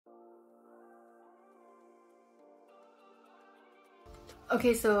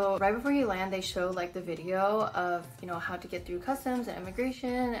Okay, so right before you land, they show like the video of, you know, how to get through customs and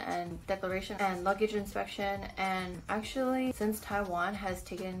immigration and declaration and luggage inspection. And actually, since Taiwan has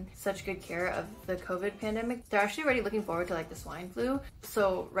taken such good care of the COVID pandemic, they're actually already looking forward to like the swine flu.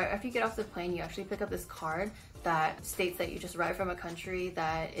 So right after you get off the plane, you actually pick up this card that states that you just arrived from a country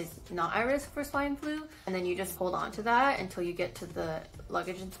that is not at risk for swine flu, and then you just hold on to that until you get to the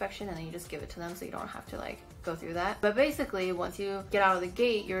luggage inspection, and then you just give it to them so you don't have to like go through that. But basically, once you get out of the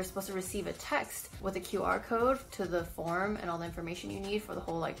gate, you're supposed to receive a text with a QR code to the form and all the information you need for the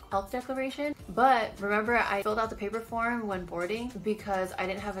whole like health declaration. But remember, I filled out the paper form when boarding because I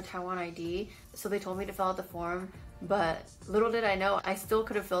didn't have a Taiwan ID, so they told me to fill out the form, but little did I know I still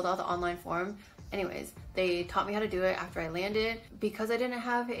could have filled out the online form. Anyways, they taught me how to do it after I landed. Because I didn't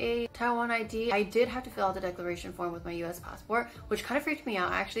have a Taiwan ID, I did have to fill out the declaration form with my US passport, which kind of freaked me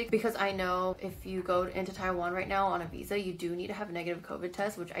out actually, because I know if you go into Taiwan right now on a visa, you do need to have a negative COVID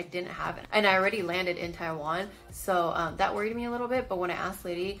test, which I didn't have. And I already landed in Taiwan, so that worried me a little bit. But when I asked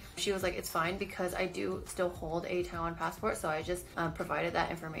lady, she was like, it's fine because I do still hold a Taiwan passport, so I just provided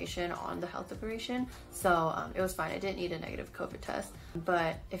that information on the health declaration. So it was fine. I didn't need a negative COVID test.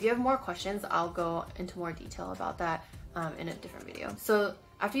 But if you have more questions, I'll go into more detail about that in a different video. So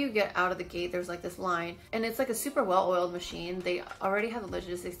after you get out of the gate, there's like this line, and it's like a super well-oiled machine. They already have the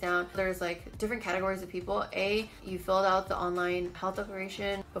logistics down. There's like different categories of people. You filled out the online health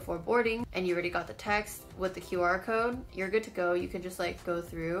declaration before boarding, and you already got the text with the QR code. You're good to go. You can just like go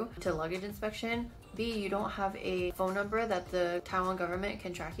through to luggage inspection. B, you don't have a phone number that the Taiwan government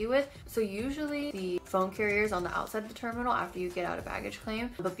can track you with. So usually the phone carriers on the outside of the terminal after you get out of baggage claim,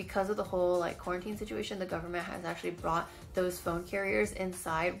 but because of the whole like quarantine situation, the government has actually brought those phone carriers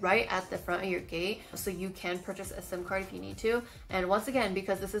inside right at the front of your gate, so you can purchase a SIM card if you need to. And once again,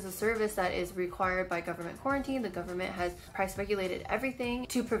 because this is a service that is required by government quarantine, the government has price regulated everything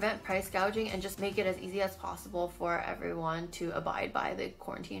to prevent price gouging and just make it as easy as possible for everyone to abide by the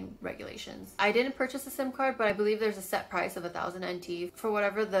quarantine regulations. I didn't purchase a SIM card, but I believe there's a set price of 1,000 NT for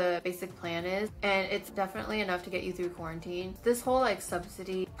whatever the basic plan is, and it's definitely enough to get you through quarantine. This whole like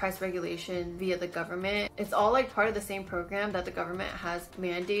subsidy price regulation via the government, it's all like part of the same program that the government has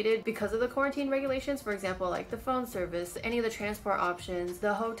mandated because of the quarantine regulations. For example, like the phone service, any of the transport options,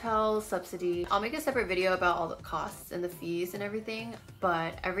 the hotel subsidy. I'll make a separate video about all the costs and the fees and everything,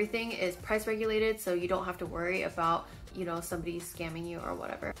 but everything is price regulated, so you don't have to worry about, you know, somebody scamming you or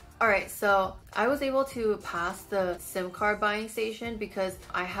whatever. Alright, so I was able to pass the SIM card buying station because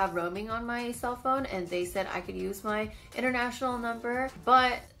I have roaming on my cell phone, and they said I could use my international number.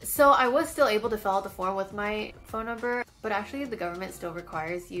 But so I was still able to fill out the form with my phone number, but actually the government still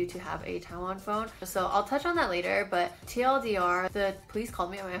requires you to have a Taiwan phone. So I'll touch on that later, but TLDR, the police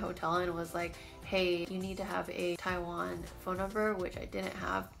called me at my hotel and was like, hey, you need to have a Taiwan phone number, which I didn't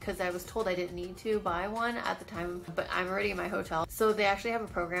have because I was told I didn't need to buy one at the time, but I'm already in my hotel. So they actually have a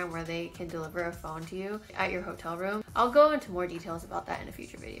program where they can deliver a phone to you at your hotel room. I'll go into more details about that in a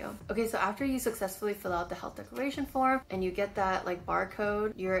future video. Okay, so after you successfully fill out the health declaration form and you get that like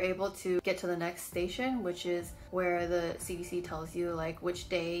barcode, you're able to get to the next station, which is where the CDC tells you like which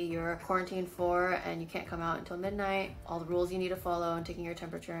day you're quarantined for, and you can't come out until midnight, all the rules you need to follow, and taking your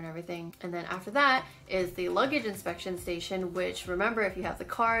temperature and everything. And then after that is the luggage inspection station, which, remember, if you have the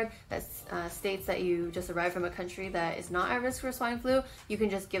card that states that you just arrived from a country that is not at risk for swine flu, you can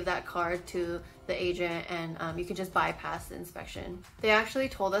just give that card to the agent, and you can just bypass the inspection. They actually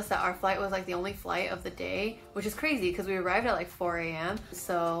told us that our flight was like the only flight of the day, which is crazy because we arrived at like 4 a.m.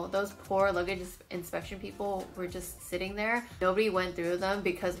 So those poor luggage inspection people were just sitting there. Nobody went through them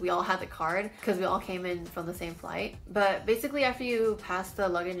because we all had the card, because we all came in from the same flight. But basically after you pass the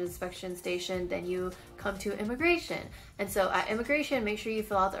luggage inspection station, then you come to immigration. And so at immigration, make sure you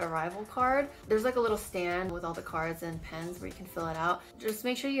fill out the arrival card. There's like a little stand with all the cards and pens where you can fill it out. Just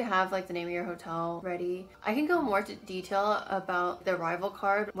make sure you have like the name of your hotel ready. I can go more into detail about the arrival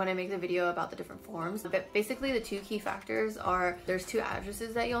card when I make the video about the different forms. But basically the two key factors are there's two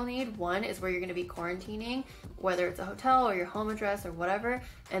addresses that you'll need. One is where you're going to be quarantining, whether it's a hotel or your home address or whatever.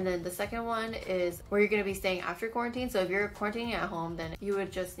 And then the second one is where you're going to be staying after quarantine. So if you're quarantining at home, then you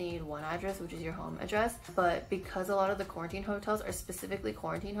would just need one address, which is your home address. But because a lot of the quarantine hotels are specifically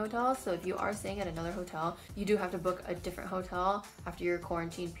quarantine hotels, so if you are staying at another hotel, you do have to book a different hotel after your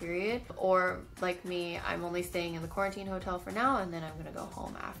quarantine period. Or like me, I'm only staying in the quarantine hotel for now, and then I'm going to go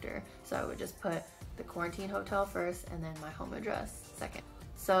home after. So I would just put the quarantine hotel first and then my home address second.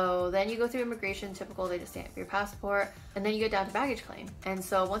 So then you go through immigration, typical, they just stamp your passport, and then you get down to baggage claim. And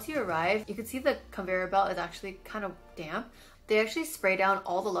so once you arrive, you can see the conveyor belt is actually kind of damp. they actually spray down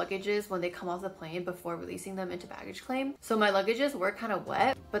all the luggages when they come off the plane before releasing them into baggage claim. So my luggages were kind of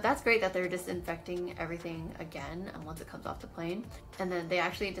wet, but that's great that they're disinfecting everything again once it comes off the plane. And then they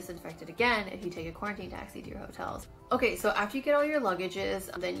actually disinfect it again if you take a quarantine taxi to your hotels. Okay, so after you get all your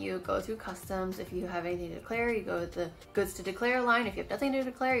luggages, then you go through customs. If you have anything to declare, you go to the goods to declare line. If you have nothing to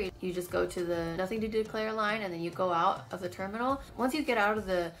declare, you just go to the nothing to declare line, and then you go out of the terminal. Once you get out of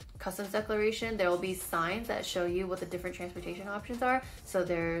the customs declaration, there will be signs that show you what the different transportation options are. So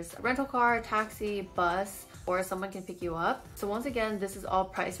there's a rental car, taxi, bus, or someone can pick you up. So once again, this is all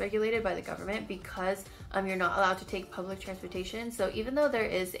price regulated by the government because you're not allowed to take public transportation. So even though there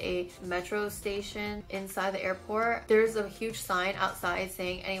is a metro station inside the airport, there's a huge sign outside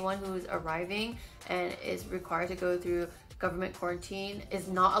saying anyone who's arriving and is required to go through government quarantine is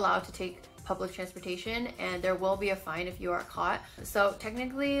not allowed to take public transportation, and there will be a fine if you are caught. So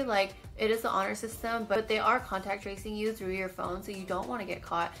technically, like, it is the honor system, but they are contact tracing you through your phone, so you don't want to get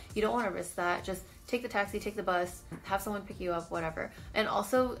caught. You don't want to risk that. Just take the taxi, take the bus, have someone pick you up, whatever. And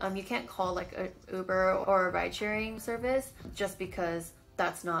also, you can't call like an Uber or a ride-sharing service just because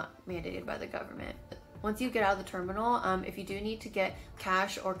that's not mandated by the government. Once you get out of the terminal, if you do need to get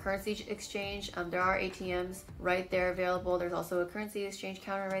cash or currency exchange, there are ATMs right there available. There's also a currency exchange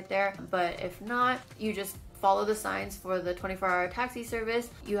counter right there. But if not, you just follow the signs for the 24-hour taxi service.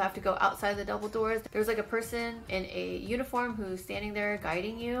 You have to go outside the double doors. There's like a person in a uniform who's standing there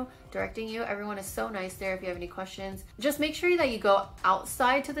guiding you, directing you. Everyone is so nice there if you have any questions. Just make sure that you go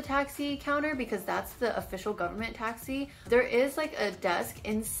outside to the taxi counter because that's the official government taxi. There is like a desk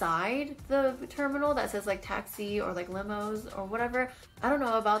inside the terminal that says like taxi or like limos or whatever. I don't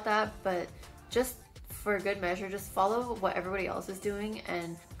know about that, but just for good measure, just follow what everybody else is doing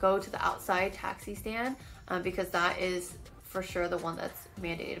and go to the outside taxi stand because that is for sure the one that's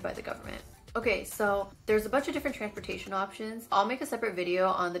mandated by the government. Okay, so there's a bunch of different transportation options. I'll make a separate video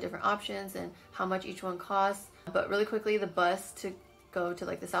on the different options and how much each one costs, but really quickly, the bus to go to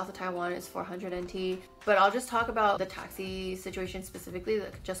like the south of Taiwan is 400 NT, but I'll just talk about the taxi situation specifically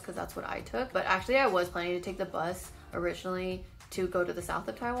just because that's what I took. But actually I was planning to take the bus originally to go to the south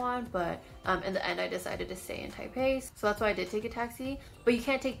of Taiwan, but in the end I decided to stay in Taipei, so that's why I did take a taxi. But you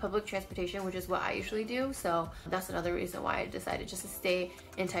can't take public transportation, which is what I usually do, so that's another reason why I decided just to stay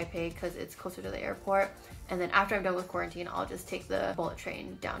in Taipei because it's closer to the airport. And then after I'm done with quarantine, I'll just take the bullet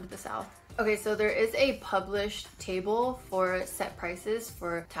train down to the south. Okay, so there is a published table for set prices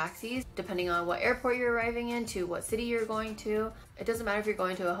for taxis, depending on what airport you're arriving in to what city you're going to. It doesn't matter if you're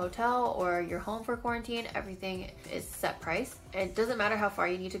going to a hotel or you're home for quarantine, everything is set price. It doesn't matter how far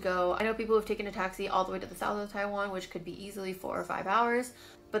you need to go. I know people have taken a taxi all the way to the south of Taiwan, which could be easily 4 or 5 hours,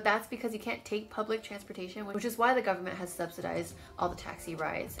 but that's because you can't take public transportation, which is why the government has subsidized all the taxi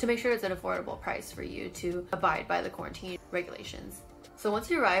rides to make sure it's an affordable price for you to abide by the quarantine regulations. So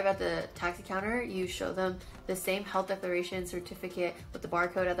once you arrive at the taxi counter, you show them the same health declaration certificate with the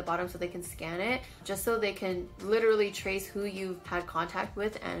barcode at the bottom so they can scan it, just so they can literally trace who you've had contact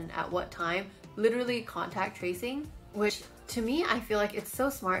with and at what time. Literally contact tracing, which to me, I feel like it's so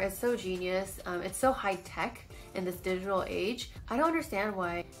smart, it's so genius, it's so high tech in this digital age. I don't understand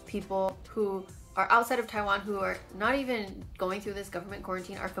why people who are outside of Taiwan who are not even going through this government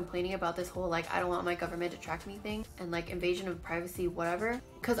quarantine are complaining about this whole like I don't want my government to track me thing and like invasion of privacy whatever.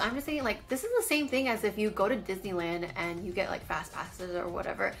 Because I'm just saying, like, this is the same thing as if you go to Disneyland and you get like fast passes or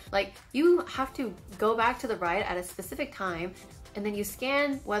whatever. Like, you have to go back to the ride at a specific time and then you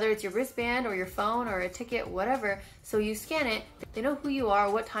scan, whether it's your wristband or your phone or a ticket, whatever. So you scan it, they know who you are,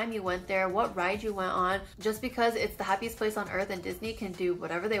 what time you went there, what ride you went on. Just because it's the happiest place on earth and Disney can do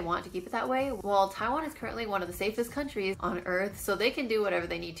whatever they want to keep it that way, well, Taiwan is currently one of the safest countries on earth, so they can do whatever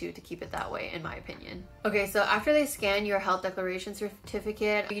they need to keep it that way, in my opinion. Okay, so after they scan your health declaration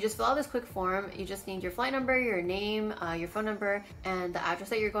certificate, you just fill out this quick form. You just need your flight number, your name, your phone number, and the address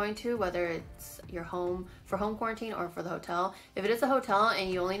that you're going to, whether it's your home for home quarantine or for the hotel. If it is a hotel and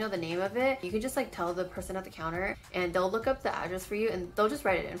you only know the name of it, you can just like tell the person at the counter and they'll look up the address for you and they'll just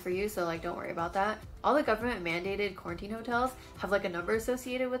write it in for you, so like don't worry about that. All the government mandated quarantine hotels have like a number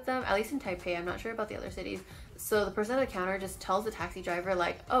associated with them, at least in Taipei. I'm not sure about the other cities. So the person at the counter just tells the taxi driver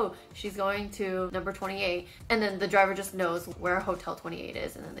like, oh, she's going to number 28, and then the driver just knows where hotel 28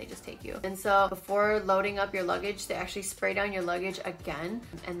 is, and then they just take you. And so before loading up your luggage, they actually spray down your luggage again,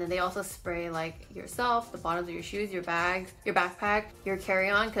 and then they also spray like yourself, the bottoms of your shoes, your bags, your backpack, your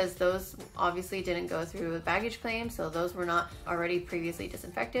carry-on, because those obviously didn't go through baggage claim, so those were not already previously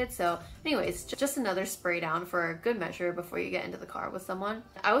disinfected. So anyways, just another spray down for good measure before you get into the car with someone.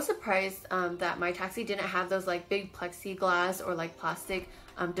 I was surprised that my taxi didn't have those like big plexiglass or like plastic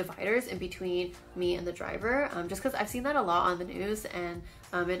dividers in between me and the driver, just because I've seen that a lot on the news and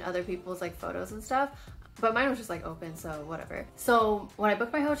in other people's like photos and stuff. But mine was just like open, so whatever. So when I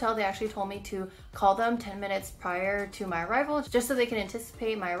booked my hotel, they actually told me to call them 10 minutes prior to my arrival, just so they can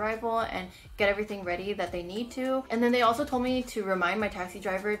anticipate my arrival and get everything ready that they need to. And then they also told me to remind my taxi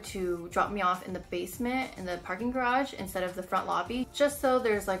driver to drop me off in the basement in the parking garage instead of the front lobby, just so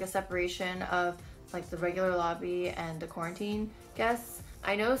there's like a separation of like the regular lobby and the quarantine guests.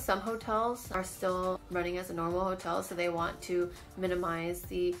 I know some hotels are still running as a normal hotel, so they want to minimize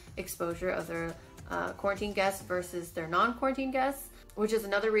the exposure of their quarantine guests versus their non-quarantine guests, which is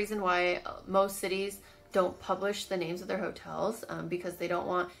another reason why most cities don't publish the names of their hotels, because they don't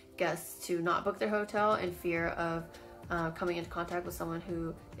want guests to not book their hotel in fear of coming into contact with someone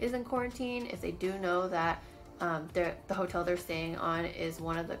who is in quarantine if they do know that the hotel they're staying on is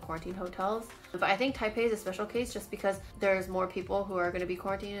one of the quarantine hotels. But I think Taipei is a special case just because there's more people who are going to be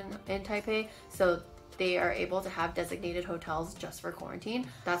quarantined in Taipei, so they are able to have designated hotels just for quarantine.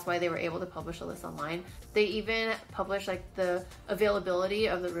 That's why they were able to publish a list online. They even publish like the availability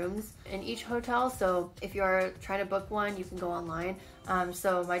of the rooms in each hotel. So if you're trying to book one, you can go online.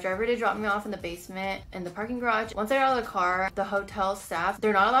 So my driver did drop me off in the basement in the parking garage. Once I got out of the car, the hotel staff,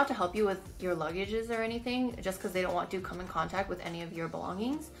 they're not allowed to help you with your luggages or anything, just because they don't want to come in contact with any of your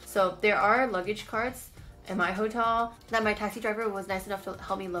belongings. So there are luggage carts in my hotel that my taxi driver was nice enough to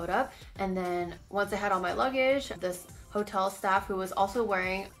help me load up. And then once I had all my luggage, this hotel staff, who was also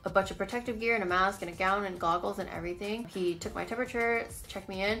wearing a bunch of protective gear and a mask and a gown and goggles and everything, he took my temperature, checked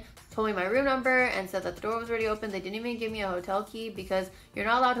me in, told me my room number, and said that the door was already open. They didn't even give me a hotel key because you're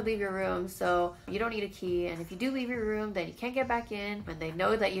not allowed to leave your room, so you don't need a key. And if you do leave your room, then you can't get back in, and they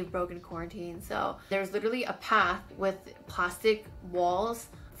know that you've broken quarantine. So there's literally a path with plastic walls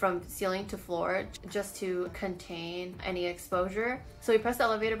from ceiling to floor just to contain any exposure. So he pressed the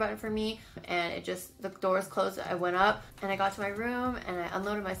elevator button for me, and the doors closed. I went up and I got to my room and I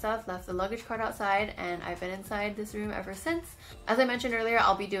unloaded my stuff, left the luggage cart outside, and I've been inside this room ever since. As I mentioned earlier,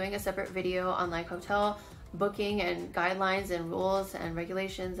 I'll be doing a separate video on like hotel booking and guidelines and rules and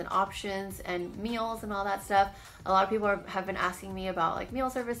regulations and options and meals and all that stuff. A lot of people have been asking me about like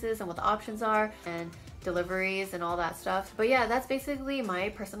meal services and what the options are and deliveries and all that stuff. But yeah, that's basically my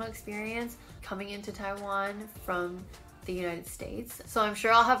personal experience coming into Taiwan from the United States. So I'm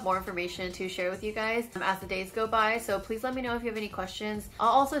sure I'll have more information to share with you guys as the days go by. So please let me know if you have any questions. I'll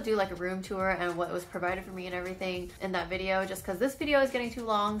also do like a room tour and what was provided for me and everything in that video, just because this video is getting too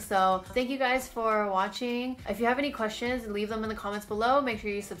long. So thank you guys for watching. If you have any questions, leave them in the comments below. Make sure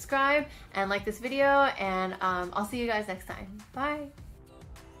you subscribe and like this video, and I'll see you guys next time. Bye.